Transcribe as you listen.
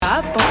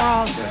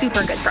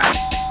super good friend.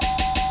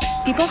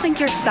 People think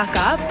you're stuck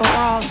up, but we're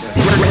all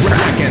super good friends.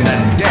 Back in the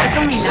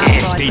day,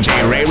 it's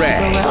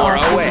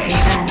djrayray08.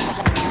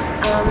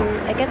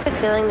 I get the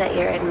feeling that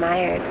you're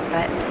admired,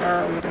 but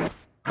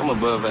I'm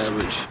above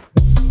average.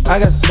 I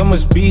got so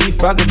much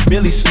beef, I could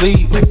barely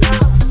sleep.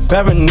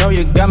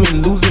 Paranoia got me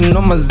losing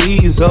on my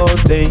Z's all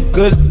day.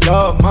 Good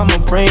Lord, mama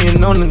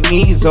praying on the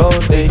knees all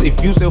day.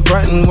 If you still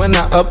frontin' when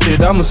I up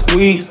it, I'ma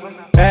squeeze.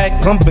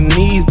 Bad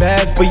companies,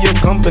 bad for your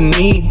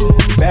company.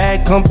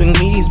 Bad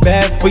companies,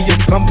 bad for your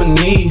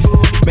company.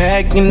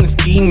 Mag in the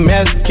ski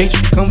mask in case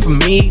you come for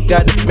me.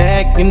 Got the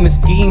mag in the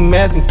ski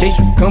mask in case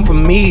you come for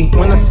me.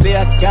 When I say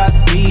I got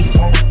beef,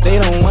 they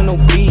don't want no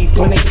beef.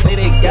 When they say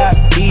they got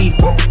beef,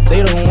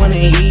 they don't wanna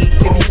eat.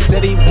 If you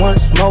said they want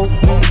smoke,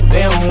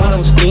 they don't want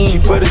no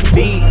steam. Put a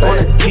B on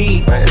a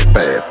T.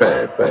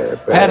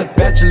 Had a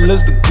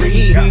bachelor's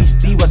degree,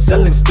 PhD while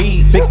selling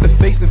speed. Fix the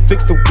face and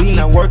fix the weed.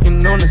 Now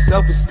working on the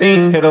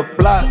self-esteem. Hit a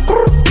block,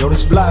 yo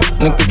this flop.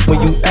 Nigga where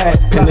you at,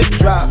 pin the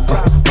drop.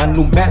 My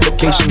new map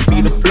location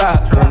be the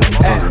block. On the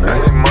app.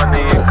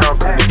 Money and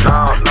company,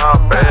 nah,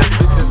 bad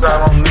bitches, I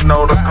don't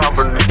know the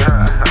company.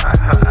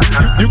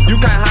 You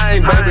can't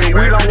hang, baby.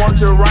 We don't want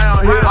you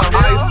around here.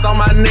 Ice on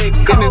my neck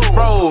and it's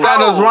froze.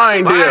 Santa's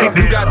reindeer.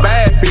 You got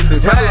bad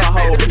bitches, hella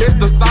hoes. It's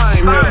the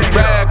same here.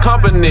 Bad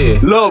company,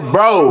 little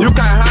bro. You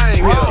can't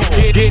hang here.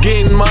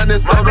 Getting money,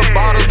 so the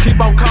bottles keep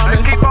on coming.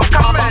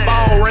 My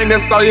phone ringing,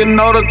 so you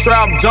know the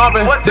trap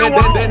jumping.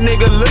 That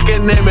nigga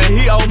looking at me,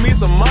 he owe me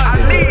some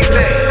money.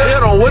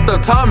 Hit him with the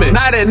tummy.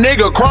 Now that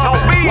nigga crumping.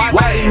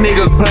 Why these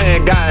niggas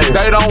playing games?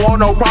 They don't want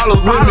no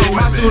problems with me.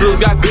 My shooters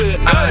got good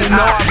aim.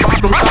 Know I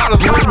brought them shotters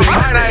with me.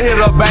 Might not hit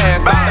a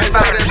bad stop. They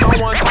say that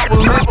someone top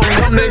was missing.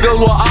 Them niggas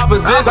were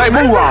opposition. They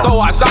move on,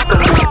 so I shot them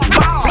bitches.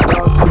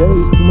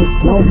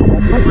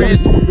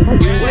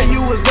 Where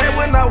you was at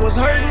when I was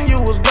hurting,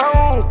 you was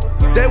gone.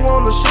 They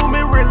wanna shoot me,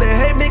 really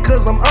hate me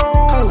cause I'm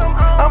on.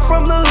 I'm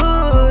from the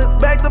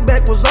hood, back to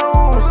back was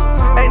on.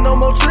 Ain't no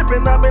more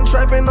tripping, I've been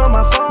trapping on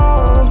my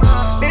phone.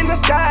 In the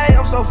sky,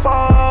 I'm so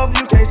far off,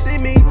 you can't see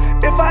me.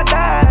 If I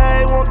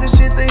die, want this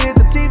shit to hit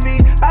the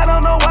TV. I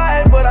don't know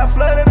why, but I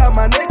flooded out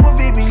my neck with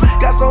VV.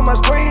 Got so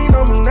much green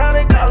on me, now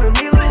they calling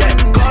me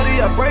Louis.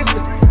 Cartier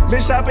bracelet,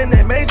 been shopping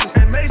at Macy's.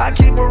 I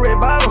keep a red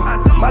bottle,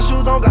 my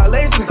shoes don't got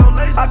laces.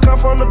 I come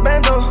from the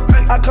bando,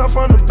 I come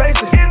from the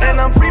basic. And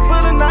I'm free for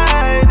the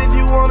night, if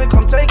you want it,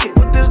 come take it.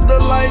 But this the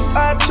life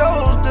I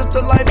chose, this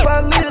the life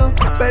I live.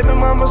 Baby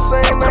mama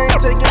saying I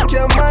ain't taking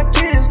care of my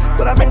kids,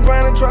 but I've been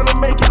grinding trying to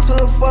make it to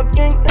a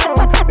fucking M.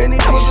 And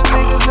these pussy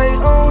niggas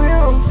ain't on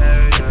him.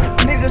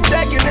 Niggas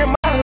jacking in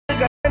my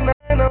hood, got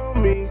nothing on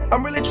me.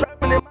 I'm really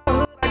trapping in my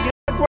hood, I get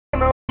my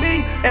grind on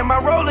me. And my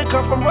rolling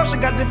come from Russia,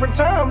 got different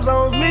time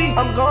zones. Me,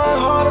 I'm going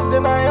harder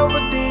than I ever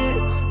did,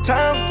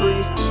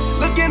 ×3.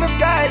 Look in the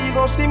sky, you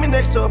gon' see me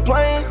next to a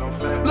plane.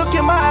 Look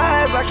in my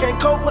eyes, I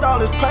can't cope with all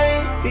this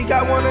pain. He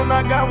got one and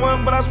I got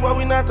one, but I swear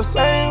we not the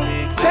same.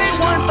 Day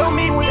one don't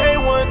mean we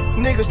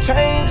A1, niggas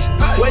change.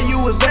 Where you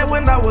was at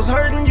when I was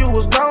hurting, you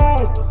was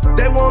gone.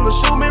 They wanna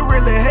shoot me,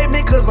 really hate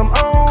me cause I'm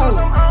on.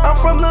 I'm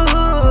from the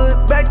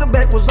hood, back to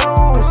back was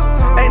on.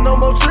 Ain't no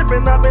more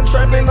tripping, I've been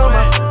trapping on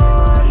my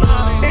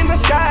in the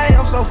sky,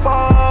 I'm so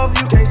far off,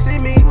 you can't see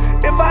me.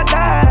 If I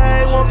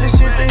die, want this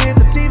shit to hit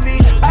the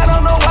TV. I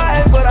don't know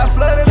why, but I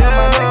flooded out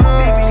my neck with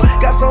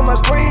VV. Got so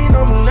much green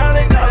on me, now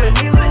they calling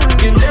me Louis.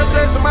 Get just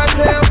next to my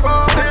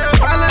telephone.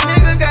 All a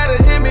nigga gotta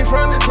hit me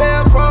from the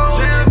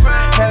telephone.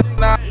 Had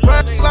not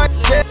running like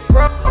a dead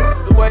crow.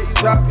 The way you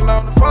talking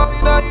on the phone,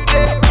 you know you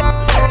dead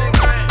wrong.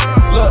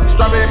 Look,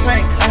 strawberry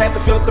paint, I had to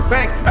fill up the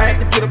bank. I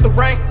had to get up the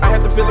rank, I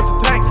had to fill up the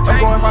tank. I'm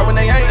going hard when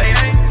they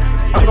ain't.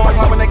 I'm going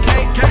hard when they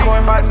can't. I'm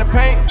going hard in the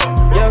paint.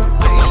 Yeah.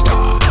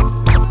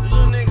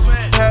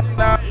 Had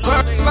not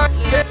running like a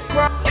dead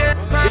crow.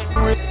 If you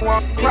really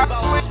want to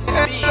probably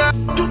head it up. I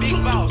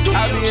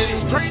be in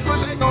the streets,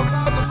 what they gon'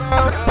 talk about?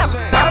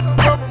 I come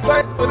from a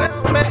place where they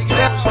don't make it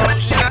out.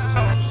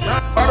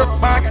 Murder of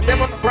mine, got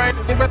death on the brain.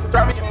 It's about to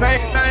drive me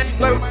insane. You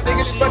play with my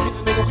nigga, then fuck you,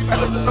 nigga. We about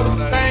to know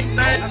the thing.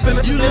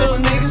 You little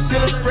niggas,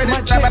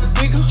 my check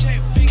bigger.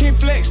 Can't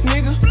flex,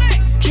 nigga.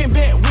 Can't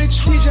bet with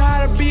you. Teach you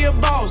how to be a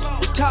boss.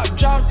 The top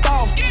dropped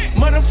off.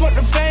 Motherfuck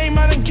the fame,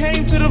 I done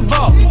came to the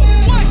vault.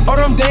 Oh,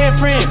 them dead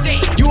friend.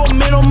 You a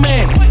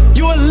middleman.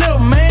 You a little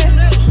man.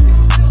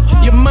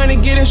 Your money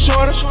getting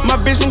shorter, my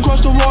bitch gon'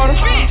 cross the water.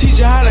 Teach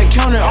you how to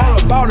count it, all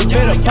about a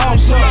better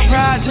boss up.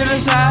 Pride to the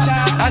side,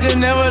 I can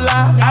never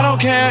lie. I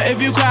don't care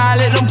if you cry,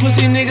 let them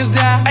pussy niggas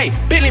die. Hey,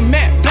 Billy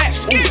Matt, black,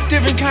 ooh,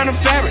 different kind of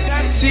fabric.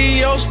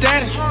 CEO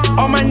status,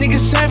 all my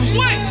niggas savage.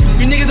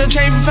 You niggas don't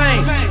change for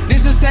fame.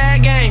 This is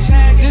sad game,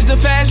 this the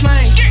fast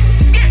lane.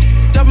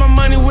 Dump my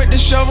money with the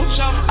shovel,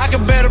 I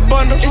can bet a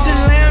bundle. It's the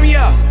lamb,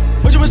 yeah.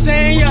 What you was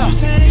saying, yeah.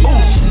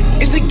 Ooh,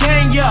 it's the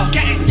gang, yeah.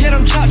 Yeah,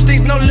 them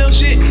chopsticks, no little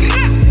shit.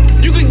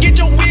 You can get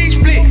your wig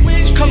split.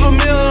 Couple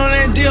million on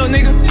that deal,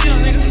 nigga.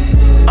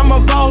 I'm a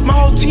boss, my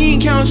whole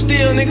team count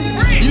still, nigga.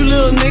 You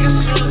little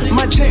niggas,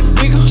 my check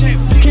bigger.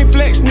 Can't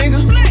flex,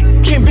 nigga.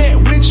 Can't bet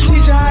with you.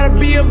 you how to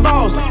be a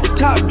boss. The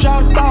top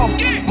dropped off.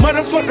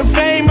 Motherfuck the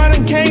fame, I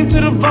done came to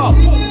the vault.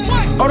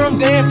 Oh, them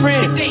dead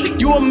friend.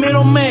 You a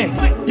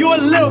middleman. You a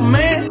little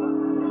man.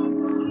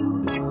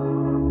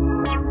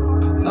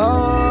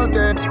 Oh,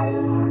 damn.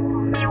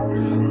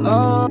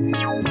 Oh.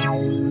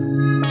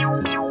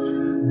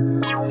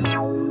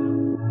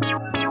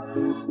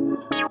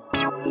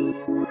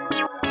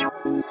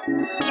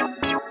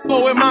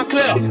 With my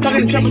club,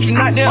 talking trap, but you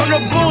not there. On the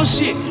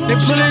bullshit, they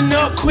pulling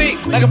up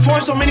quick, like a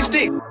forest so many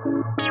sticks.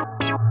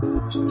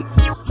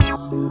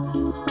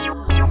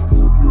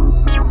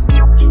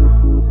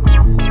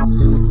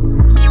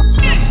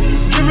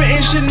 Drippin'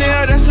 in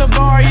Chanel, that's a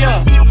bar,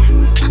 yeah.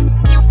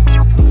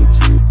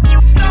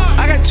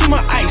 I got too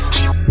much ice.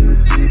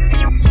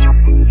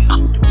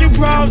 Too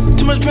problems,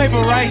 too much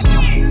paper, right?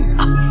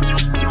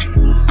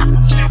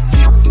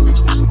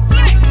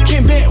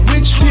 Can't bet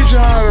which teacher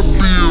how to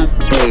be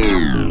a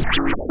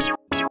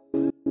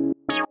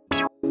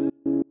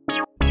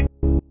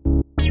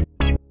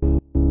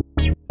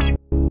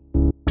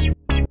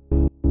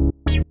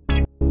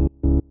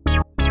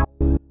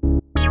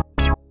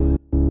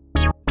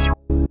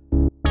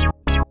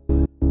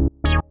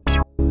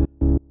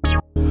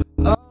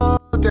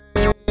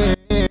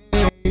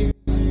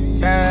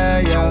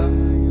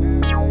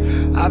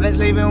I've been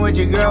sleeping with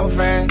your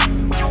girlfriend.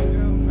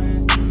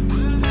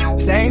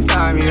 Same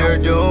time you're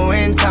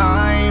doing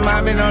time,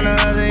 I've been on the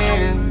other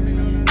end.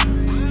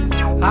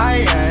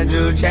 I had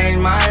to change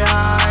my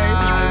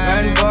life,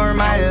 run for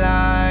my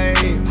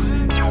life,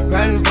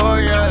 run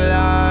for your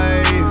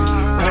life,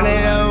 run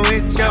it up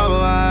with your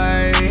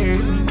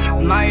wife.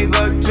 Might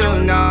fuck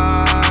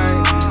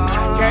tonight,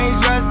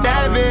 can't trust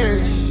that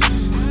bitch,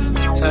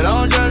 so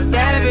don't trust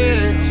that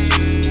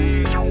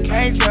bitch.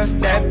 Can't trust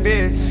that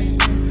bitch,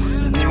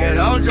 so nigga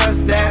don't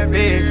trust that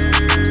bitch.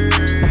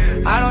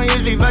 I don't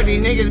usually fuck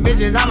these niggas,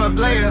 bitches, I'm a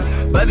player.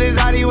 But this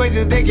hottie way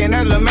too thick and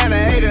her little man a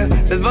hater.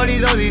 Just for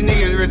these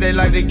niggas risk they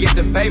life to get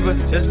the paper.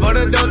 Just for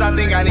the dose, I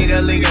think I need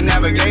a Lincoln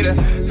Navigator.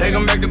 Take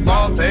them back to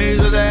ball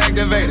phase with the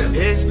activator.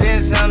 It's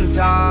been some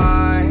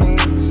time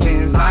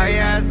since I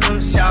had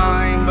some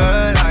shine,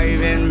 but I've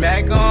been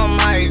back on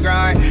my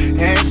grind,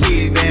 and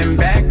she's been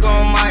back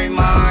on my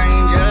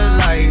mind,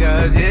 just like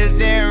a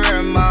distant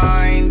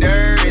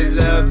reminder. It's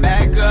the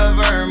back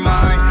of her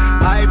mind.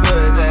 I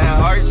put that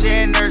arch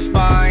in her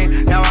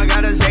spine. Now I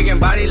got a shaking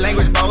body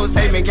language, bold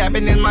statement,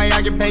 capping in my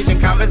occupation,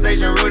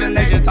 conversation,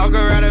 rudenation, talk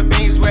her out of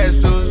pink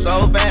sweatsuit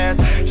so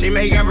fast. She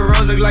make Amber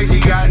Rose look like she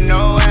got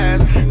no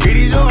ass.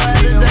 Greedy, so I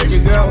had to take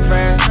your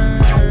girlfriend.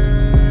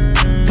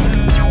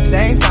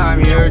 Same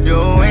time you're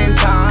doing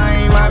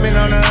time, I've been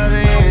on the other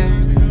end.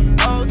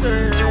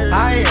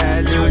 I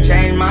had to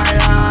change my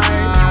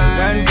life,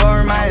 run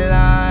for my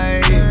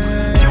life,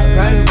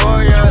 run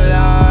for your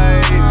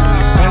life,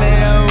 run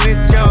it up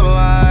with your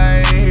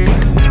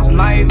wife.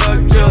 Might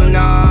fuck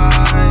tonight.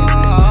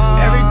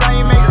 Every time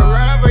you make a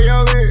run for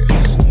your bitch,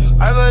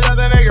 I put up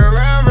and make a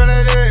run for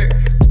the dick.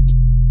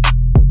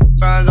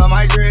 Runs on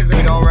my tricks,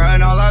 we don't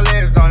run all our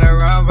lives on the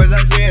run for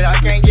some shit. I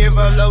can't give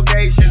up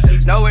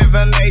locations, no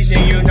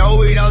information, you know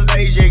we don't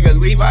say shit, cause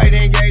we fight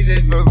in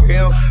cases for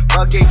real.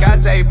 Fuck it, got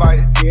saved by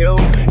the deal.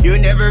 You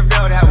never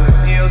felt how it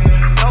feels.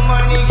 No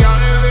money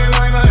counterfeit,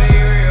 my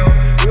money real.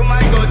 You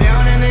might go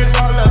down and it's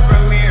all up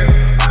from here.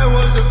 I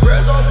was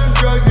depressed off the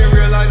drugs, didn't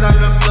realize I'm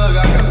the plug.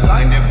 I got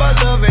blinded by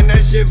love and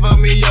that shit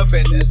fucked me up,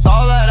 and that's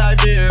all that I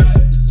fear.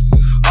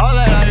 All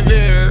that I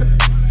fear.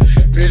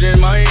 Bitch in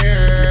my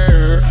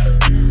ear,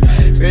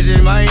 bitch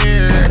in my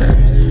ear.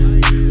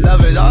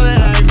 Love is all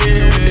that I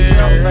fear.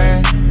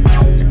 Girlfriend.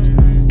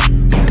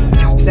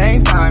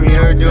 Same time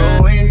you're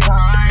doing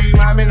time,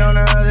 I've been on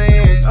the other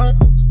end.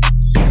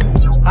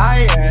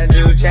 I had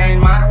to change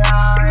my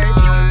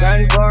life,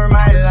 run for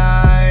my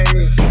life,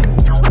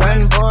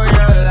 run for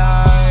your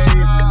life,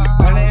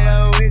 run it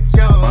up with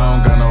your life. I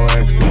don't got no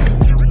exes,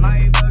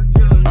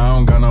 I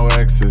don't got no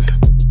exes.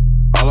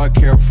 All I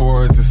care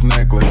for is this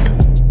necklace.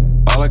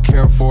 All I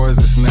care for is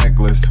this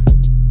necklace.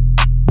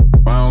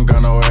 I don't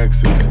got no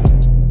exes,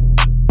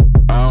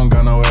 I don't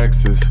got no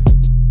exes.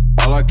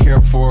 All I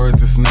care for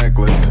is this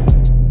necklace.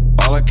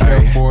 All I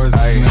care for is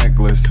this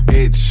necklace.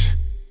 Bitch,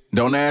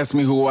 don't ask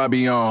me who I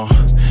be on.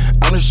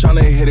 I'm just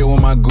tryna hit it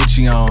with my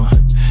Gucci on.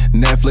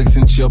 Netflix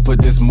and chill, put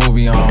this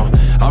movie on.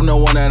 I'm the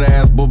one that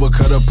asked Booba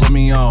Cutter put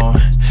me on.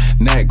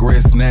 Neck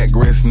grist, neck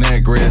grist,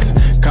 neck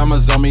grist.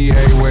 Commas on me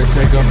everywhere,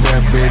 take a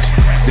breath, bitch.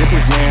 This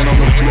was laying on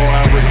the floor,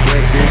 I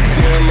regret this.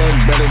 Still look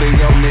better than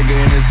your nigga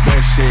in his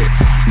best shit.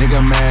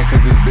 Nigga mad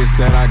cause this bitch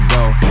said I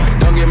go.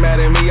 Don't get mad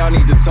at me, y'all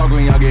need to talk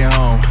when y'all get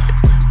home.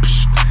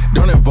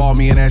 Don't involve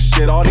me in that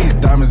shit. All these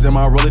diamonds in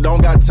my rollie, don't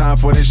got time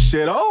for this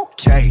shit.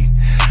 Okay,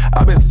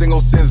 I've been single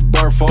since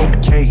birth.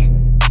 Okay,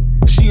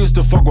 she used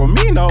to fuck with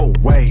me, no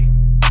way.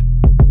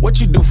 What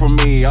you do for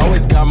me?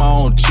 Always got my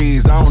own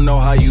cheese. I don't know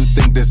how you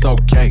think this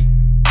okay,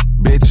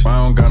 bitch.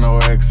 I don't got no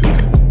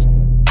exes,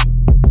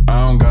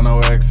 I don't got no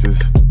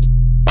exes.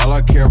 All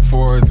I care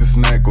for is this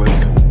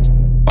necklace.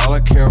 All I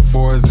care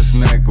for is this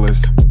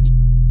necklace.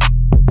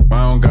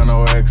 I don't got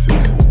no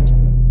exes,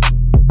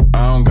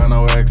 I don't got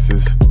no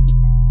exes.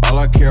 All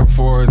I care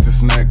for is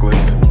this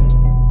necklace.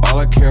 All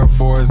I care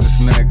for is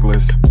this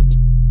necklace.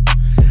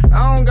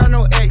 I don't got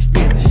no ex,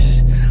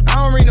 bitch. I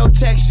don't read no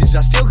texts.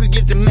 I still could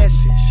get the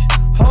message.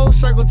 Whole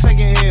circle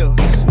taking hills,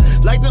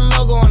 like the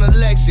logo on a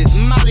Lexus.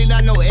 Molly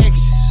not no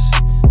exes.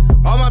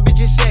 All my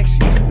bitches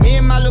sexy. Me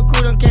and my little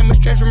crew done came a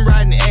stretch from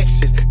riding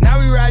X's. Now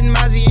we riding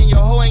Mozzie and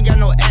your hoe ain't got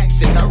no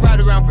access. I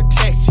ride around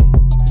protection,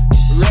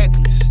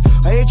 reckless.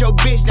 I hit your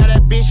bitch, now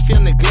that bitch feel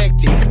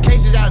neglected.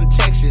 Cases out in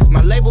Texas,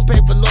 my label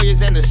pay for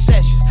lawyers and the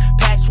sessions.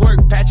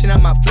 Patchwork, patching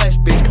up my flesh,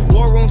 bitch.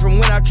 War rooms from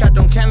when I trapped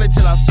on camera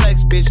till I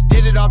flex, bitch.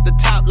 Did it off the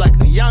top like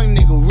a young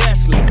nigga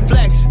wrestling,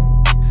 flexing.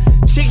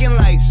 Chicken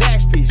like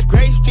Zaxby's,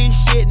 grape street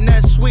shit,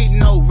 nothing sweet,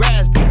 no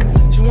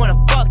raspberry. She wanna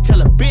fuck till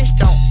a bitch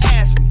don't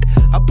ask me.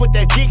 I put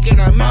that dick in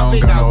her mouth, I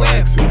don't got no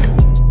exes.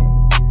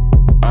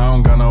 I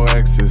don't got no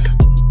exes.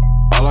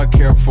 All I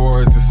care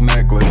for is this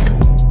necklace.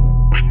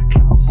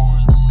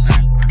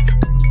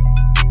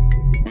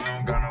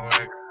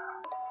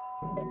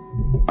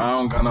 I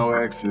don't got no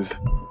exes.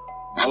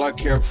 All I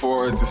care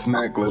for is this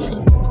necklace.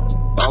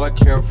 All I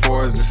care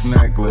for is this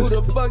necklace.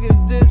 Who the fuck is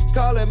this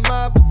calling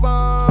my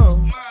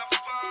phone?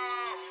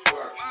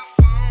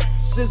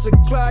 6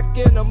 o'clock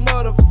in the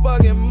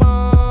motherfucking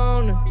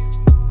morning.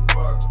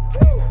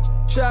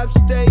 Trap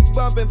stay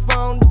bumping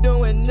phone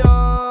doing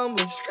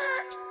numbers.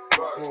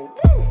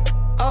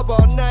 Up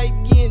all night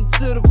getting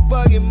to the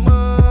fucking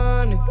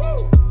money.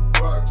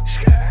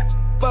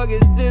 Fuck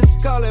is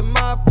this calling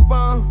my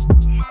phone?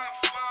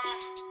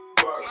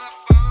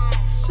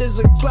 6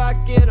 o'clock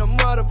in the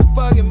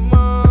motherfucking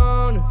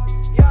morning.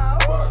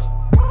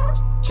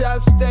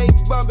 Trap stay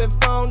bumping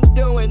phone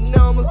doing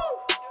numbers.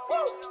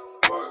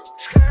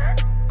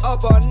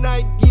 Up all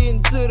night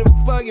getting to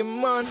the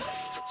fucking money.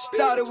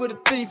 Started with a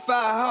 3-5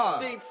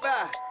 hard.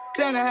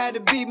 Then I had to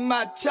beat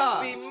my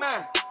charge.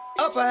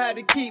 Up I had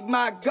to keep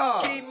my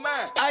guard.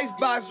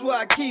 Icebox where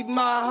I keep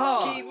my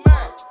heart.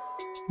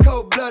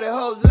 Cold-blooded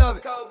hoes love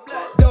it.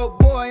 Dope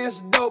boy and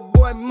some dope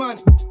boy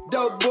money.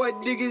 Dope boy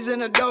diggies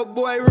and a dope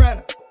boy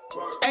runner.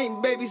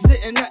 Ain't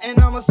babysitting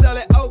nothing, I'ma sell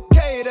it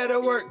okay,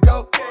 that'll work,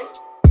 go.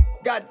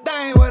 God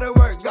dang, where the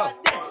work go.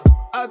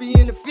 I be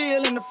in the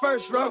field in the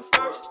first row.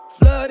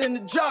 Flood in the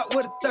drop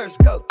where the thirst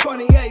go.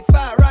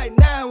 28.5 right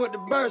now with the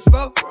burst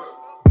for.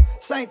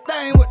 Same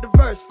thing with the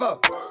verse for.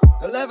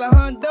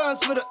 1100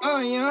 dollars for the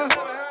onion.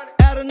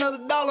 Add another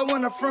 $1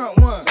 when I front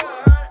one.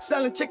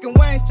 Selling chicken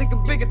wings,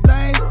 thinking bigger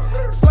things.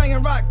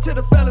 Slinging rock to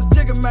the fellas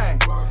jigger man.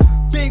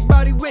 Big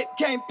body whip,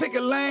 can't pick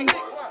a lane.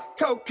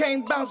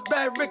 Cocaine bounce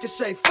back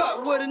ricochet.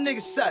 Fuck what a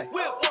nigga say.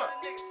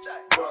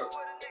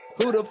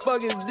 Who the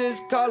fuck is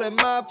this calling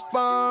my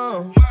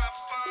phone?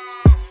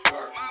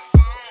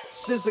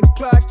 6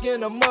 o'clock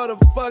in the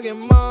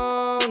motherfucking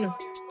morning.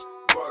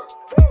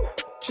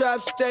 Trap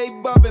stay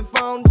bumping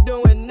phone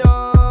doing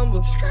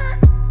numbers.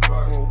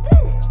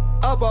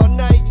 Up all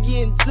night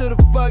getting to the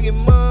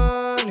fucking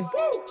money.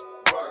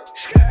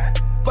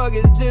 Fuck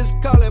is this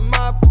calling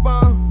my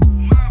phone?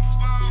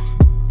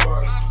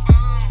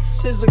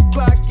 6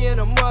 o'clock in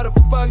the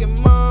motherfucking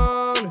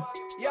morning.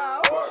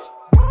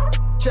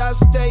 Trap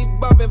stay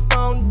bumping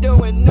phone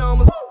doing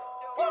numbers.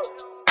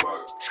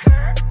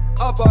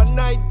 Up all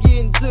night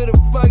getting to the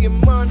fucking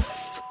money.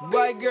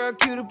 White girl,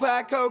 cutie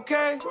pie,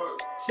 cocaine.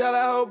 Sell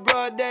a whole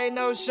broad day,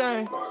 no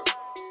shame.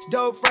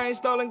 Dope frame,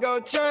 stolen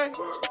gold chain.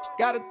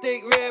 Got a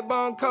thick red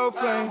bone, cold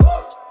flame.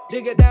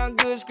 Dig her down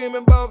good,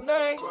 screaming both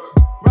names.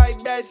 Right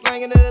back,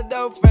 slanging in the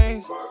dope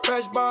fangs.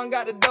 Fresh bone,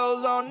 got the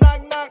doors on,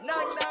 knock, knock,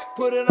 knock, knock.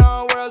 Put it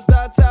on, world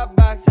star, top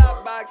box,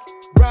 top box.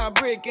 Brown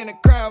brick in a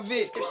Crown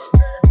Vic.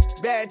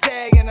 Bad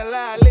tag and a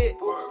lie lit.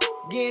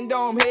 Getting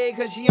dome head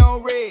cause she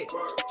on red.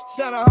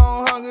 Send her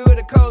home hungry with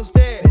a cold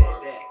stare.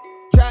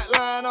 Trap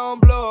line on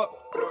blow up.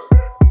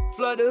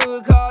 Flood the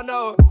hood, call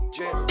no.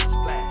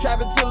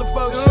 Trapping till the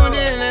folks show. Tuned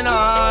in and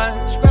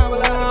on.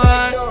 Scramble out the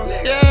back door.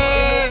 Yeah.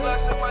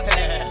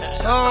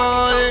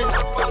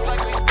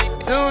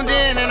 Tuned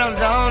in and I'm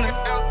zoning.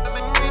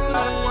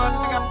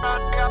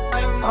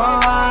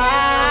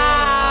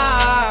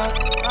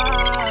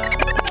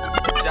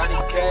 Johnny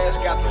Cash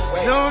got the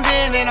way. Tuned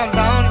in and I'm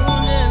zoning.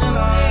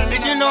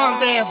 Bitch, you know I'm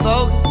staying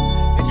focused.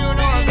 Bitch,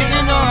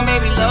 you know I'm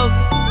baby low.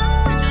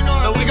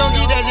 So we gon'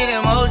 get that shit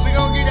in motion.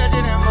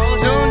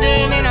 Tuned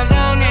in and I'm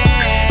zoning.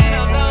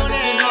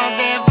 Bitch, you know I'm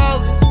staying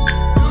focused.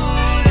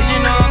 Bitch, you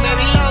know I'm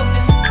baby low.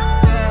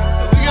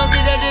 So we gon'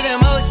 get that shit in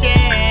motion.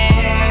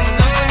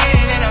 Tuned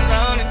in and I'm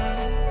zoning.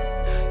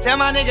 Tell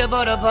my nigga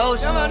for the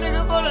potion.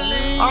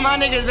 All my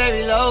niggas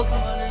baby low.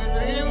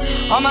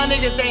 All my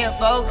niggas staying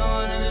focused.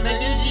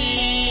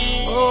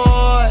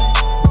 Boy.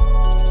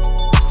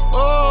 Oh,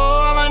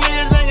 all my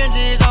niggas making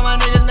G's. All my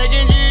niggas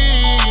making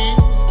G's.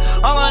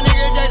 All my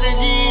niggas chasing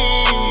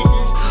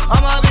G's.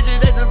 All my bitches,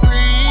 they some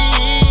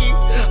free.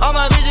 All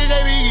my bitches,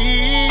 they be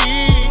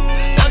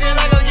looking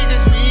like a get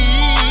this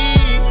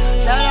weed.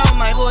 Shout out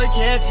my boy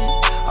Catchy.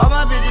 All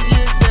my bitches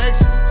get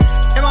sexy.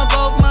 And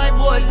both my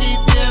boys keep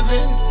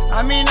pimping.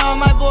 I mean all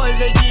my boys,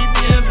 they keep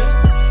pimping.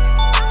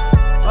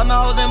 All my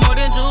hoes ain't more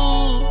than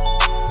two.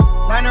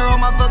 Sign her on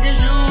my fucking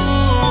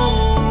shoes.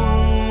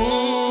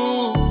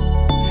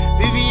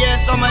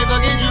 on my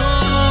fucking jewels.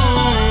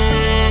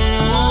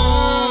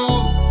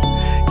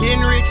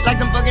 Getting rich like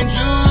them fucking Jews.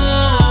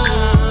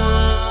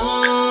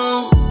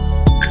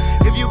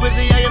 If you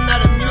pussy, I am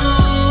not amused.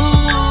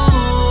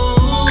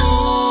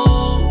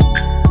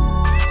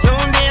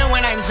 Zoomed in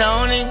when I'm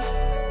zoning.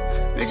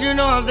 Bitch, you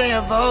know I'm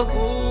staying focused.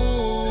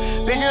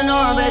 Bitch, you know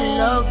I'm ready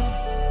low.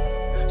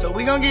 So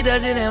we gon' get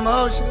that shit in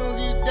motion.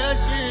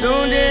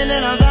 Zoomed in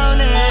and I'm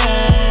zoning.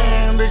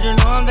 Bitch, you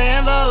know I'm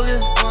staying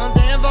focused.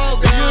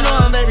 Bitch, you know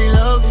I'm baby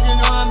low.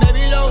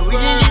 So we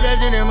can get that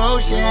shit in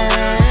motion.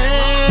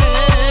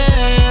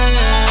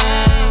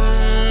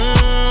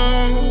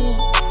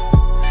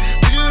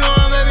 Bitch, you know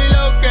I'm baby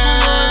low.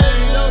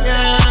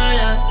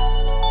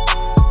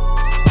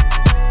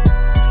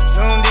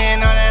 Zoomed in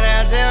on that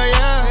ass, hell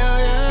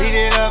yeah. Beat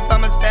it up,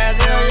 I'ma spaz,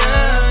 hell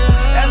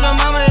yeah. Ask my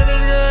mama if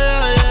it's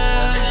good,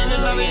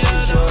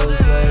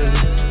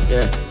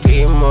 yeah. Give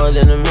you more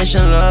than a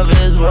mission, love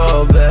is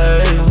war,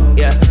 babe.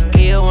 Yeah,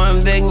 give you one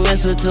big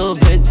missile, two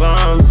big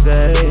bombs,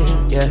 babe.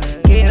 Yeah,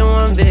 give you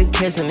one big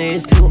kiss and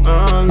these two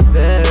arms,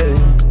 babe.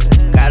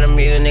 Gotta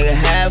meet a nigga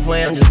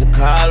halfway, I'm just a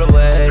call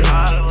away.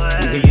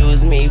 You can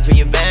use me for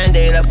your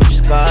band-aid, I put your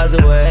scars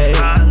away.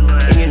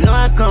 And you know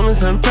I come with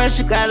some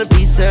pressure, gotta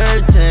be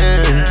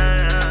certain.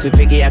 Too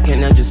picky, I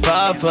cannot just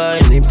fall for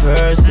any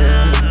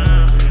person.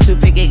 Too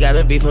picky,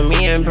 gotta be for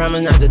me and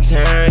promise not to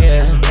turn,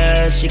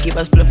 yeah. She keep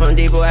a split from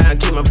deep, boy, I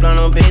keep my blunt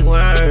on big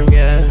worm,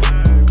 yeah.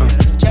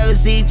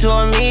 Jealousy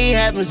toward me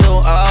happens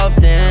so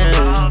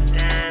often.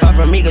 Far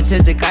from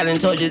egotistic, I done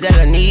told you that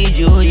I need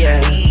you,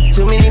 yeah.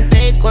 Too many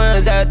fake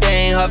ones out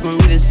there, ain't hard for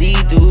me to see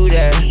through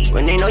that.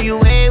 When they know you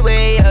way,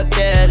 way up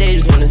there, they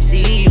just wanna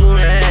see you,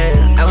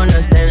 man. I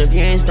wanna stand if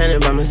you ain't standing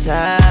by my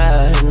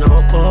side, no,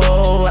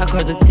 oh. I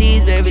cross the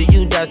T's, baby,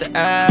 you dot the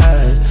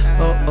I's,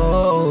 oh,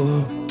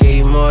 oh.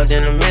 Give you more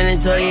than a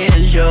minute, till you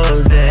it's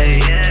yours,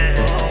 babe.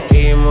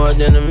 Give you more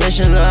than a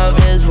mission, love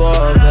is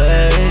war,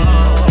 babe.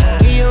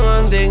 Give you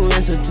one big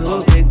missile,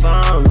 two big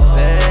bombs,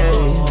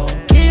 babe.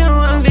 Give you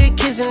one big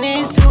kiss and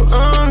these two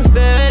arms,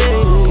 babe,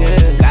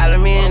 yeah. Gotta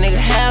meet a nigga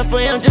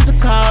halfway, I'm just a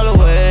call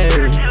away.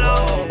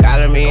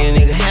 Gotta meet a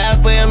nigga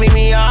halfway, I'll meet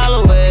me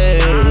all the way.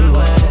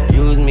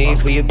 Use me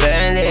for your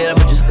band-aid, I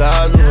put your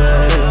scars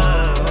away.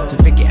 Too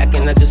picky, I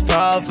cannot just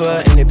fall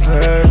for any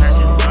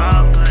person.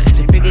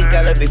 Too picky,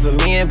 gotta be for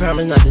me and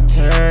promise not to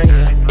turn,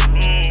 yeah.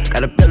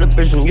 Gotta build a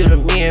bridge from you to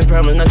me and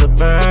promise not to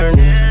burn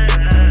it.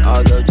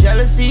 Although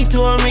jealousy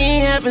toward me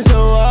happens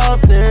so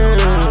often,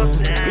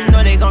 you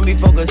know they gon' be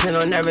focusing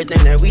on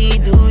everything that we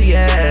do,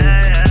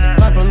 yeah.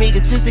 Far from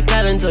egotistic,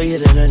 I done told you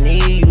that I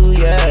need you,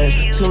 yeah.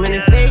 Too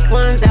many fake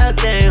ones out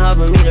there, ain't hard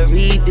for me to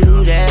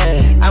redo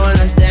that. I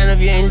wanna stand if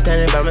you ain't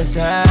standing by my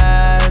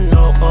side,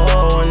 no,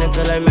 oh. And it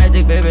feel like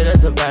magic, baby,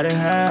 that's about it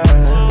high,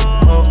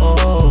 oh,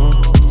 oh.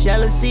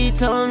 Jealousy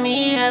told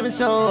me happens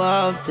so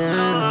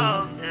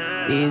often.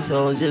 These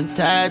hoes just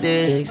tired,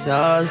 they're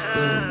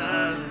exhausted.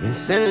 Been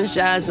sending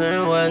shots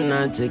and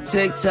whatnot.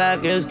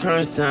 TikTok is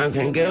crunch time.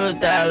 Can't get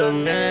without a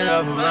minute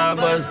off of my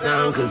bust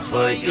down. Cause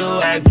for you,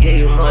 I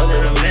give you more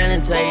than a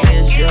minute. Tell you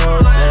it's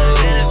yours,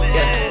 baby.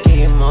 Yeah, give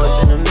you more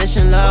than a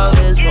mission. Love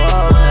is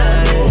war,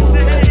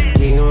 baby.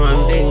 Give you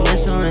one big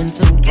missile and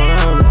two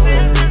bombs,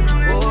 baby.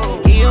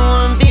 Give you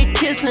one big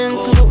kiss and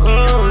two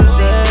arms,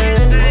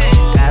 baby.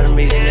 Gotta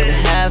meet a nigga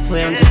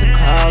halfway. I'm just a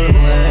call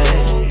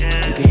away.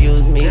 You can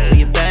use me for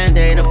your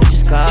band-aid or put your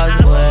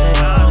scars away.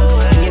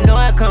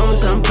 Come with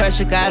some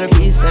pressure, gotta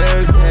be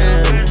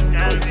certain.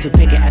 To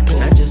pick it, I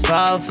cannot just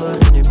fall for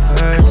any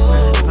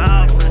person.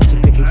 To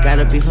pick it,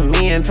 gotta be for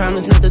me and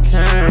promise not to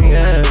turn,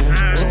 yeah.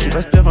 Keep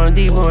my spiff on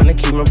deep, wanna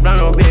keep my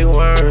blunt on big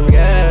worm,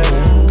 yeah.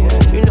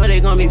 You know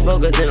they gon' be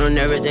focusing on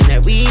everything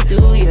that we do,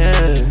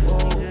 yeah.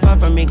 Far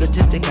from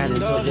egotistic, I done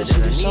told you that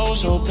shit is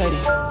so petty.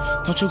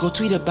 Don't you go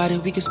tweet about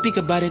it, we can speak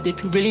about it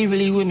if you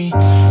really with me.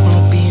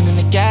 Wanna be in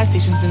the gas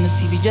stations and the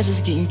CVS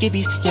is getting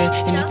gibbies, yeah.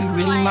 And if you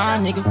really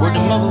mind, nigga, word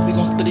of mother, we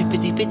gon' split it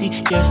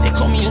 50-50, yeah. They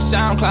call me a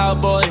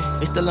SoundCloud boy,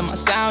 they still in my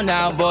sound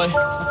now, boy.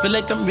 I feel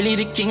like I'm really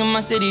the king of my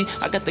city,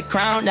 I got the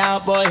crown now,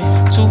 boy.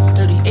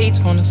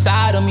 238s on the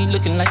side of me,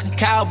 looking like a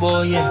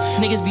cowboy, yeah.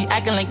 Niggas be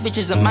acting like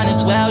bitches, I might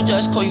as well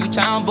just call you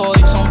town boy.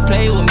 Don't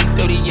play with me,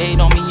 38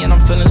 on me, and I'm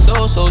feeling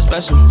so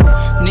special.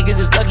 Niggas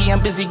is lucky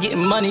I'm busy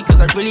getting money, cause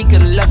I really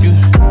could've left you.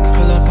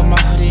 Pull up on my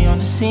hoodie on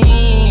the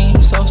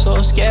scene, so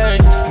scary.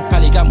 I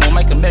probably got more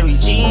Michael Mary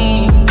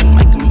jeans than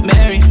Michael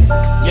Mary,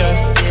 yeah.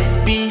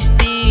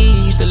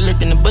 Beastie used to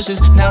lurk in the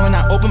bushes. Now when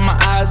I open my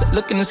eyes, I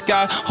look in the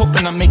sky,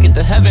 hoping I make it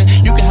to heaven.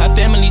 You can have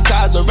family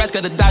ties, or rats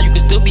gotta die. You can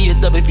still be a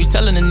dub if you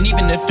tellin'. And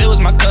even if it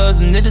was my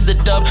cousin, it is a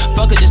dub.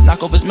 Fuck it, just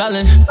knock off his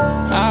melon.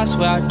 I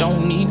swear I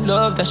don't need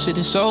love, that shit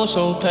is so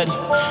petty.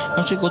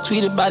 Don't you go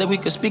tweet about it, we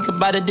can speak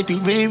about it if you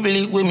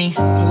really with me.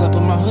 Pull up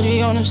with my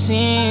hoodie on the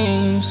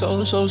scene,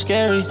 so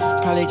scary.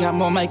 Probably got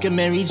more Mike and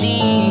Mary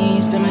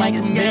jeans than Mike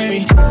and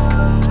Mary.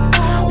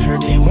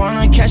 Heard they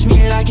wanna catch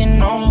me like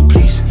an old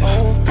police.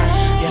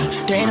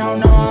 Yeah, they don't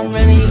know I'm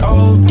really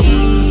OD.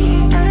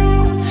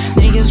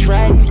 Niggas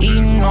riding,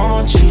 eating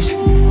on cheese.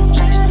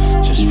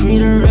 Just free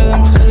the real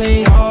until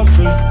they all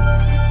free.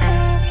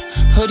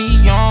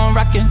 Hoodie on,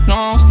 rockin'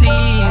 long sleeves.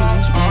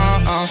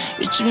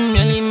 Rich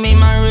Millie made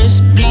my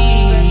wrist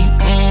bleed.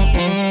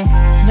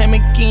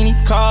 Lamborghini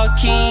car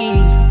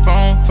keys.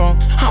 Phone.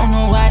 I don't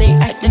know why they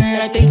actin'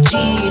 like they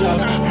cheat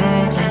up.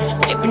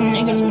 Paper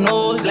nigga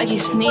knows like he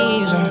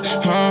sneeze.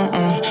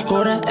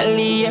 Go to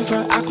LEF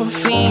for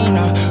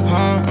Aquafina.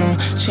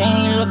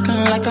 Chain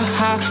looking like a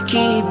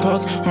hockey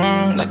puck.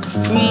 Like a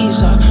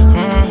freezer.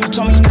 You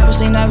told me never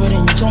say never,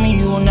 then you told me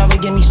you will never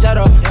get me set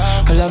up.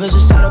 Her love is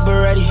just set up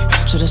already.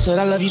 Should've said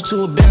I love you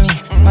to a Bentley.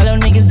 My little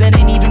niggas that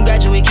ain't even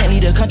graduate can't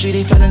leave the country,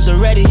 they feelings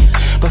already.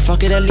 But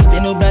fuck it, at least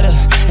they know better.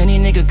 Any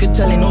nigga could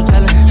tell, ain't no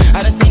telling.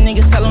 I done seen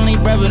niggas tell on they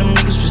bread, but them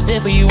niggas was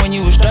there for you when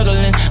you was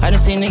struggling. I done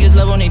seen niggas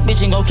love on they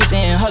bitch and go kiss her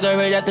and hug her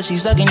right after she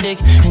sucking dick.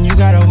 And you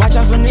gotta watch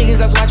out for niggas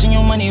that's watching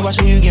your money, watch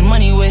who you get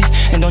money with.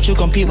 And don't you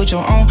compete with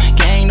your own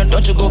gang, no,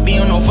 don't you go be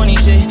on no funny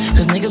shit.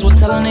 Cause niggas were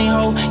telling they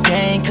whole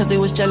gang, cause they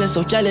was jealous,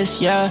 so jealous,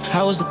 yeah.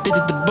 I was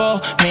addicted to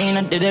ball, man,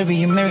 I did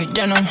every married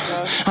denim.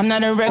 I'm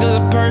not a regular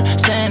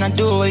person, I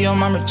do it, your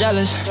mama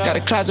jealous. Got a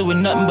closet with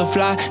nothing but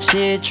fly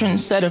shit,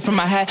 trendsetter from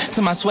my hat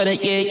to my sweater,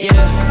 yeah.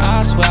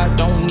 I swear I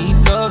don't need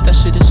love, that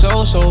shit is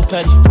so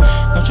petty.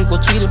 Don't you go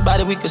tweet about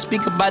it, we could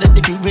speak about it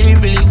if you really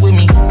with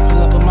me.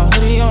 Pull up with my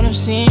hoodie on the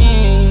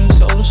scene,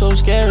 so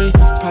scary.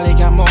 Probably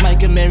got more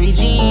Mike and Mary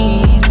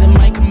G's than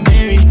Mike and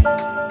Mary.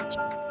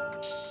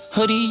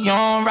 Hoodie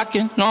on,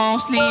 rockin' long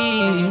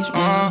sleeves.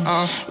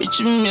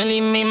 Rich Millie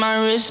made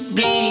my wrist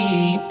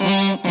bleed.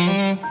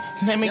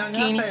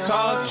 Lamborghini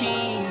car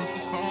keys.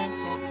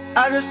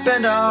 I just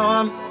spent a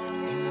whole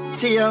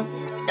MTM,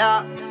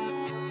 yeah.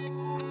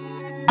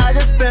 I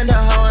just spent a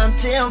whole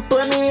MTM,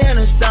 put me in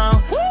a song.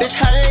 Bitch,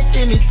 how did they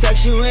see me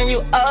text you when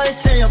you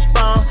always in your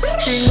phone?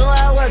 She knew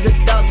I was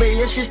a dog, but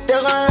yeah, she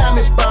still gon' let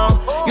me bone.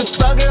 You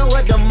fucking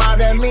with the mob,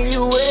 that mean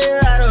you with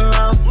it right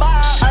around.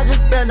 I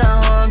just spent a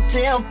whole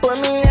MTM,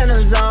 put me in a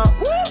zone.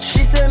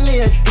 She sent me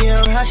a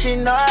DM, how she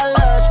know I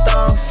love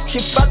thongs. She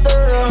fucked the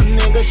real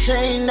nigga, she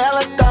ain't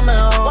never coming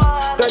home.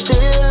 Girl, do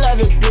you love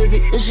it,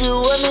 busy? Is you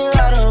with me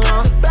right or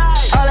wrong?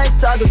 All they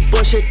talk is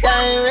bullshit, they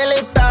ain't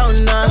really bout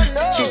none.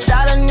 She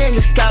tired of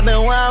niggas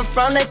copping, where I'm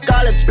from, they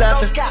call it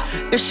bluffing.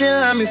 If she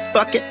let me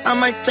fuck it, I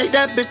might take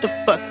that bitch to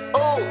fuck it.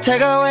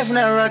 Take her away from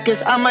that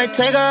ruckus, I might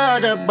take her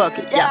out the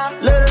bucket, yeah.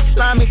 Little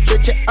slimy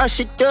bitch, yeah,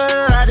 she do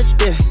it right at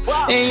this.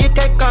 And you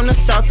can't come to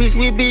Southeast,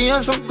 we be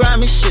on some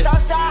grimy shit.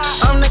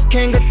 I'm the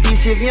king of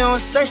DC, if you don't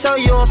say so,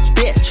 you a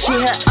bitch. She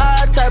had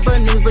all type of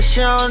news, but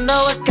she don't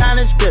know what kind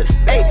is this.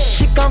 Hey,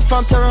 she come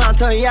from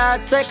Toronto, yeah, I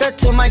take her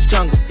to my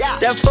jungle.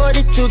 That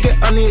 42 get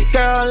on you,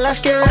 girl,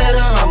 let's get rid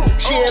of her.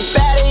 She a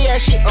baddie, yeah,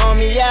 she on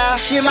me, yeah.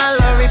 She my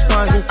love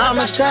Rapunzel. I'm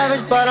a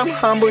savage, but I'm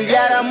humble,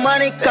 yeah, that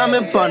money come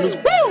in bundles.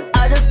 Woo!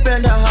 I just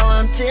spent a whole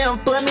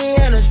MTM, put me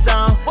in a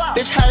zone.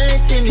 Bitch, how did they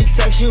see me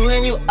text you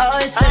when you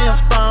always in your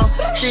phone?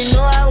 She knew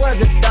I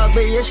was a dog,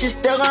 but yeah, she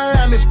still gon'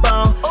 let me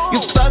bone.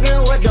 You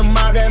fucking with the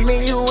mob, that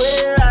mean you with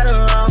it right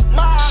or wrong.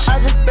 I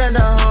just spent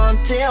a whole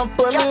MTM,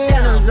 put me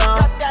in a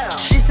zone.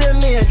 She sent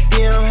me a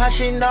DM, how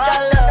she know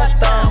I love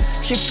thongs.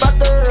 She fucked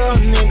the real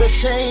nigga,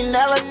 she ain't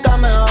never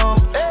coming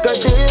home. Girl,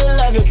 do you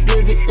love it,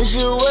 busy? Is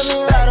you with me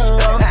right or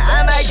wrong?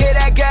 I might get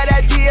that girl,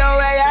 that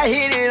DOA, I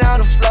hit it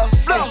on the floor.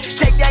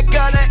 Take that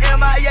gun to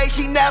MIA,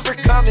 she never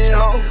coming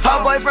home.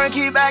 Her boyfriend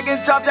keep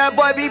acting tough, that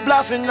boy be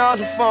bluffing on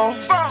the phone.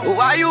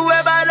 Why you worry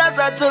about us?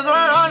 I took her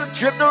on a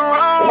trip to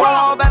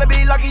Rome. Better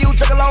be lucky you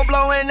took a low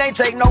blow and ain't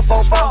take no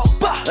fofo.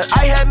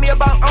 I had me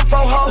about 4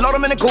 hoes, load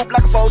them in the coupe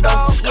like a photo.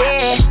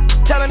 Yeah,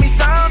 telling me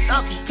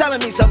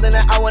something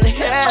that I wanna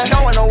hear.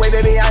 No one, no way,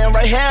 baby, I am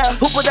right here.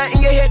 Who put that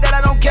in your head that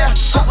I don't care?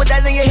 Who put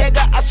that in your head,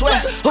 God, I swear.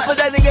 Who put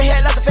that in your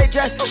head, that's a fake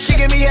dress. She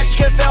give me head, she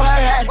can't feel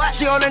her head.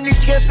 She on her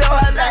knees, she can't feel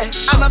her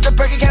legs. I'm up the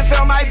perky, can't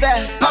feel my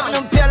back. Popping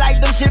them pill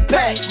like them shit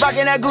pay.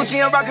 Rockin' that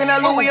Gucci and rockin'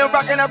 that Louis and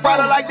rockin' that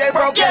Prada like they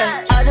broke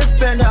ass. I just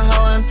spent a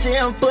whole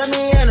MTM, put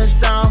me in a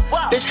zone.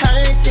 Bitch, how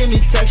did they see me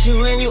text you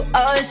when you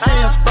always in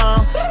your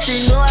phone?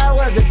 She knew I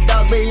was a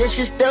dog, but yeah,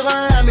 she still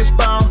gon' let me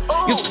bone.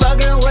 You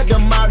fucking with the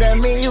mob, that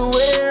mean you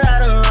with it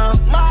right or wrong.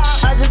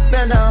 I just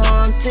spent a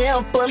whole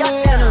MTM, put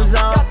me in a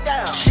zone.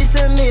 She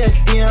sent me a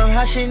DM,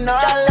 how she know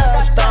I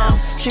love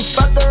thongs. She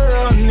fucked the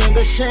real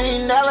nigga, she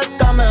ain't never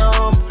coming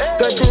home.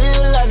 Girl, do you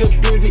love it,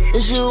 busy?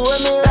 Is you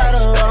with me right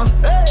or wrong?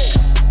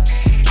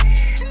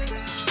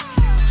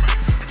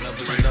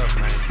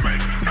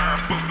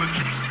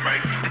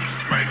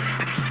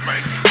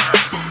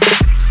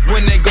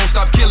 When they gon'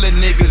 stop killing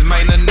niggas,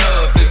 man,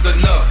 enough is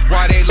enough.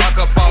 Why they lock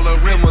up all the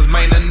rimmers,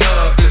 man,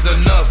 enough is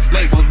enough.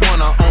 Labels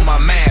wanna own my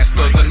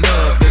masters,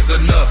 enough is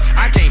enough.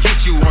 I can't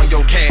hit you on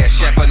your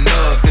cash app,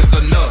 enough is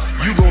enough.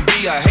 You gon'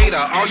 be a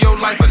hater all your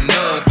life,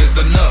 enough is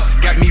enough.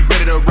 Got me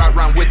ready to ride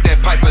round with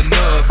that pipe,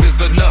 enough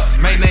is enough.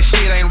 Man, that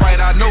shit ain't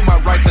right, I know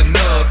my rights,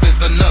 enough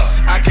is enough.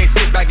 I can't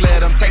sit back,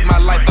 let them take my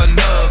life,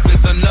 enough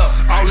is enough.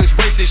 All this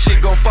racist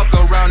shit gon' fuck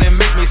around and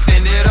make me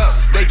send it up.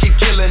 They keep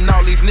killing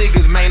all these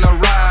niggas, man, a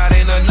ride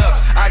ain't enough.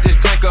 I just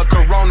drank a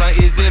Corona,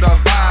 is it a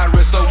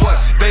virus or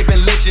what? They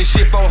been lynching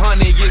shit for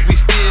 100 years, we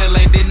still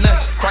ain't did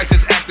nothing.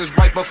 Crisis actors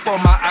right before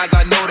my eyes,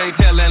 I know they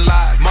telling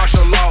lies.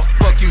 Martial law,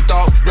 fuck you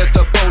thought, rest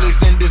up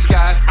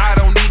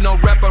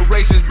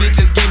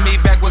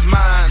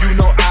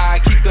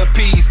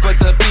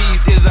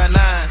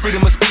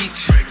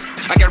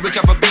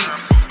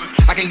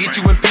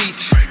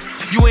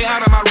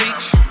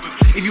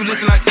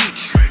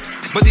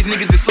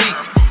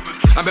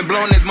I've been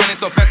blowing this money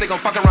so fast they gon'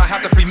 fuck around,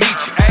 have to free meet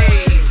you.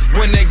 Ayy,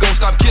 when they gon'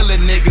 stop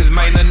killing niggas,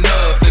 man,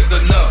 enough is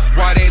enough.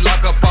 Why they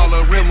lock up all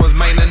the real ones,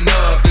 man,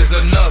 enough is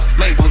enough.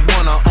 Labels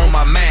wanna own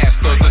my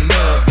masters,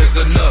 enough is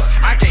enough.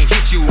 I can't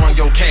hit you on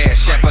your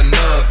cash app,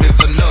 enough is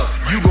enough.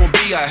 You gon'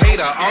 be a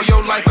hater all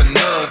your life,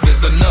 enough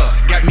is enough.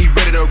 Got me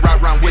ready to ride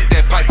round with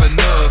that pipe,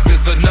 enough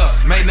is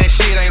enough. Man, that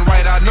shit ain't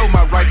right, I know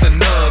my rights,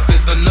 enough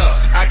is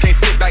enough. I can't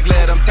sit back,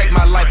 let them take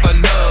my life,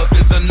 enough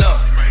is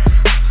enough.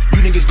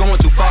 You niggas going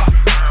too far.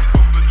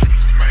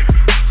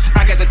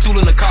 I got the tool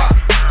in the car.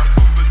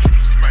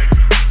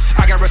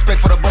 I got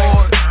respect for the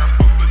boys,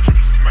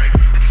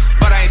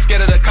 but I ain't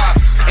scared of the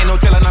cops. Ain't no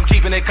telling I'm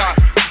keeping it cop.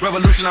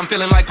 Revolution, I'm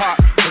feeling like pop.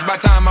 It's by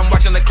time I'm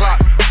watching the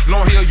clock.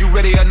 Long Hill, you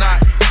ready or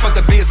not? Fuck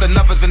the biz,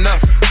 enough is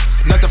enough.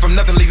 Nothing from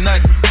nothing, leave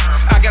nothing.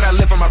 I gotta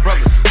live for my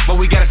brothers, but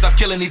we gotta stop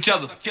killing each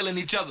other. Killing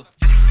each other.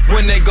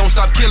 When they gon'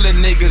 stop killing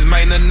niggas,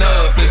 man,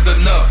 enough is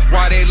enough.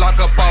 Why they lock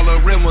up all the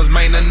real ones,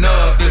 man,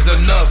 enough is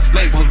enough.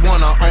 Labels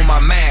wanna own my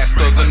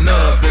masters,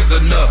 enough is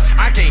enough.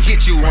 I can't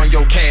hit you on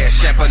your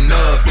cash app,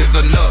 enough is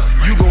enough.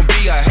 You gon'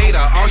 be a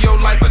hater all your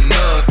life,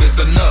 enough is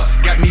enough.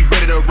 Got me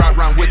ready to ride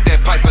round with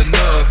that pipe,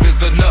 enough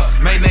is enough.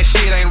 Man, that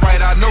shit ain't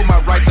right, I know my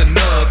rights,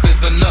 enough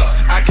is enough.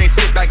 I can't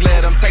sit back,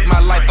 let them take my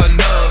life,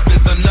 enough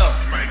is enough.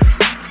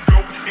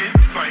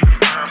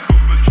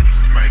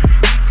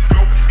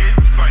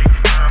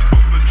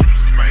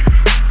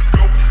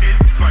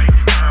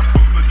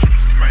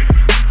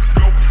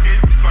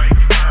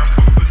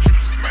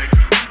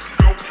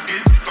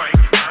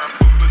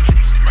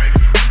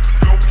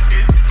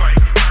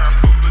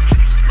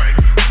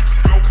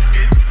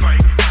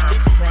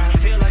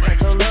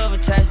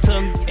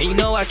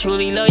 I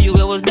truly love you,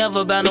 it was never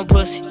about no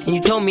pussy. And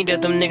you told me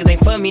that them niggas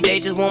ain't for me, they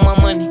just want my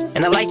money.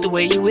 And I like the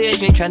way you is,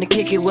 you ain't tryna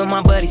kick it with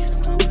my buddies.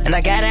 And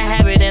I got a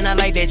habit and I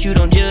like that you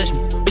don't judge me.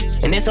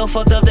 And it's so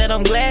fucked up that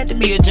I'm glad to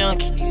be a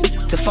junkie.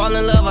 To fall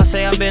in love, I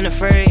say I've been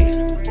afraid.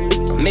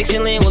 I'm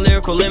mixing lean with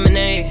lyrical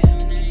lemonade.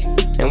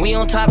 And we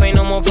on top, ain't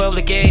no more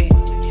public aid.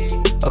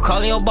 Or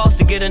calling your boss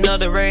to get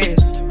another raise.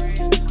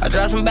 I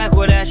drop some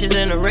backward ashes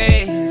in the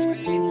rave.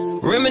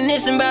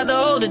 Reminiscing about the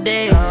older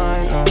days.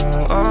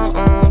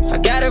 I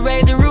gotta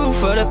raise the roof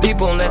for the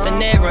people and let the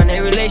net run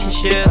their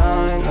relationship.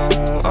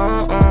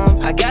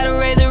 I gotta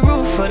raise the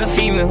roof for the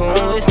female who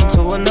won't listen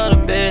to another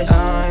bitch.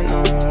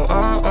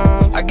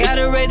 I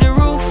gotta raise the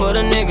roof for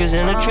the niggas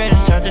in the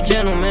trenches, turn to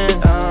gentlemen.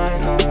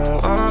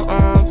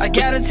 I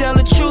gotta tell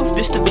the truth,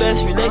 this the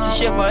best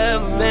relationship I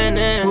ever been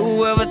in.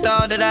 Whoever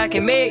thought that I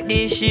can make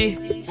this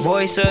shit?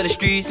 Voice of the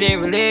streets in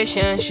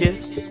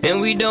relationships. And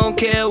we don't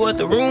care what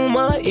the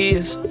rumor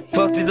is.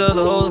 Fuck these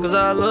other hoes cause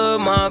I love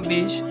my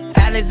bitch.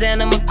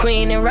 Alexander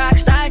McQueen and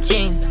Rockstar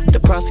Jean. The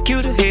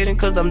prosecutor hidden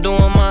cause I'm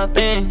doing my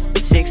thing.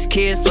 6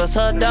 kids plus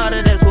her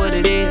daughter, that's what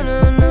it is.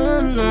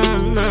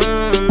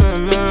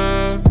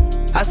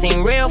 I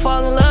seen Rail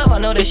fall in love, I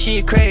know that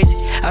shit crazy.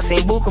 I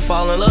seen Booker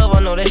fall in love, I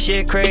know that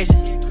shit crazy.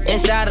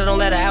 Inside, I don't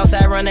let her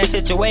outside run that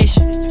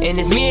situation. And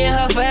it's me and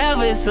her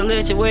forever, it's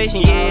a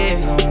situation, yeah.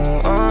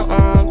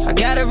 I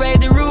gotta raise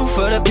the roof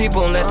for the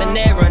people and let the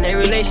net run their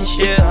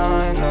relationship.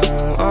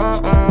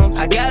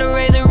 I gotta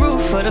raise the roof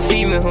for the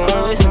female who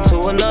won't listen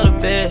to another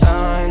bitch.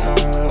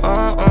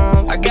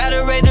 I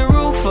gotta raise the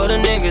roof for the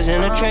niggas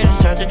in the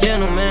trenches, turn to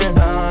gentlemen.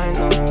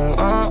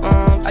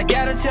 I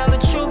gotta tell the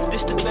truth,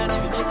 this the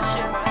best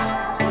relationship.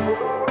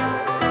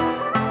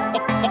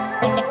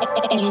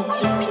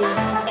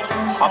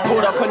 I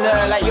pulled up on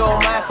her like you're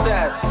my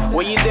size.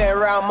 What you doing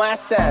around my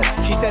size?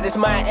 She said it's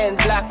my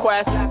ends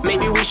likewise.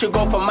 Maybe we should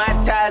go for my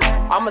ties.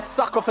 I'm a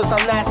sucker for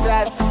some nice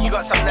ass. You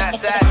got some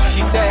nice ass.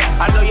 She said,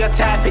 I know your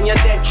type and your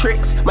dead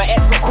tricks. My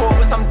ex got caught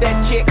with some dead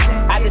chicks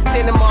at the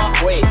cinema.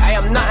 Wait, I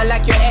am nothing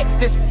like your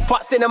exes.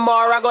 Fuck cinema,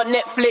 I got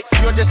Netflix.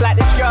 You're just like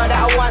this girl that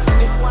I once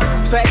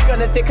knew. So it's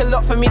gonna take a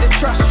lot for me to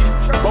trust you.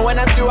 But when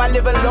I do, I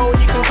live alone,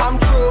 you can come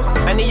true.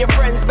 And if your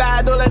friends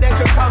bad, all of them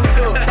could come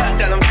too.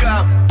 Tell them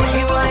come. If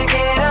you wanna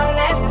get up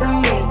next to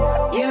me,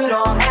 you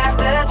don't have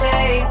to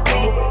chase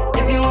me.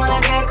 If you wanna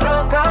get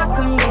close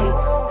to me,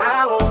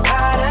 I won't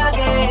fight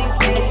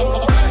against it.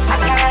 I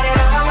got it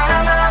over my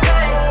mind,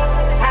 babe.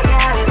 I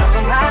got it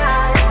over my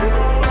mind.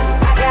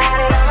 I got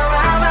it over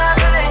my mind,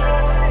 babe.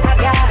 I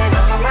got it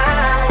over my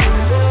mind.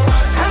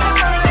 Come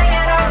on, lay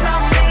it all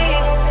on me.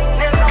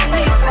 There's no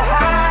need to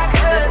hide,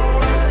 'cause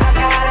I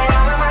got it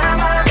over my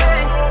mind,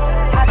 babe.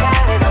 I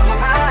got it over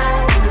my mind.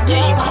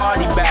 Yeah, you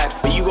Cardi bad,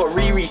 but you got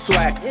Riri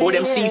swag. All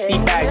them CC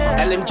bags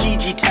and them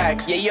GG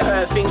tags. Yeah, you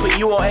heard things, but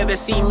you won't ever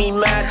see me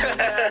mad.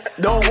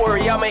 Don't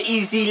worry, I'm an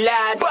easy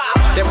lad.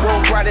 Them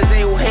broke brothers,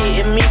 they all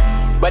hating me,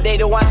 but they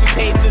the ones who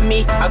paid for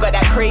me. I got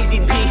that crazy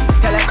P,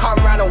 tell her come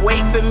round and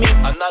wait for me.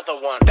 Another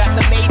one, that's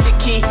a major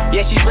key.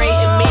 Yeah, she's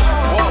rating me.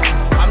 Whoa,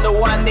 I'm the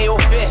one they all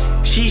fear.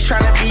 She's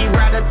tryna be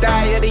ride or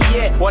die of the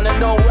year. Wanna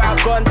know where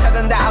I've gone, tell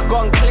them that I've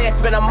gone clear.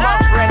 Spend a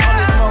month rent on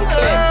this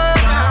Montclair.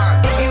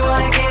 If you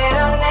wanna get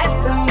up next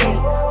to me,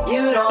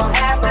 you don't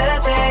have to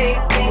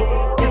chase me.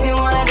 If you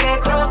wanna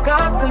get close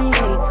to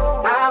me,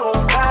 I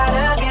won't fight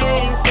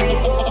against it.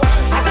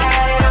 I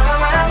got it over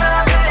my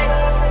mind, babe.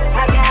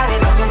 I got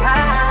it over my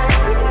mind.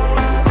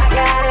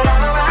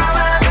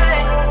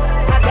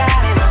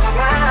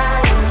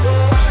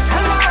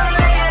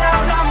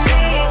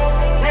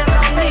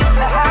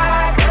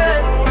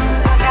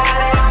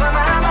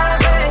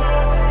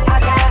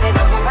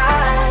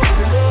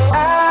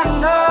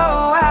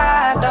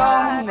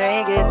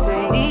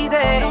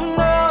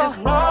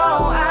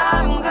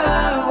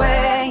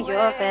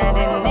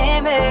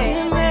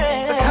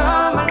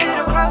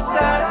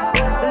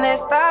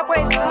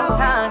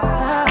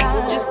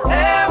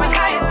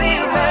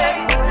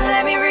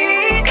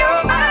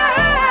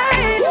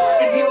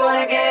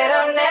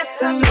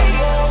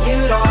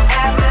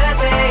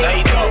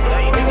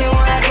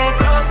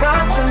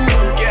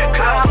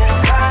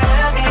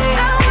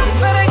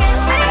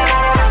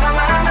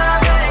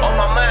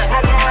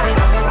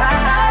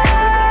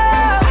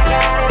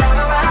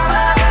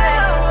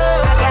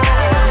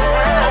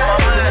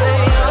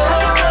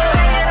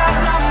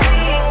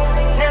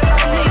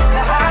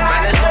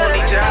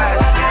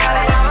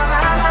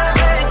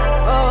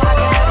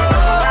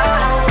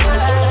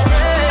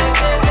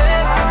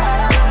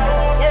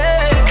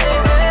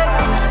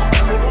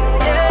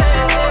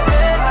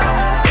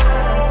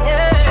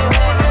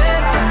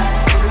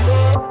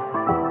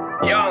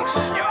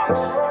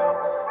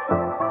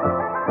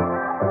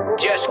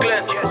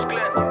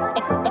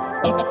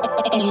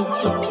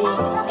 ATP.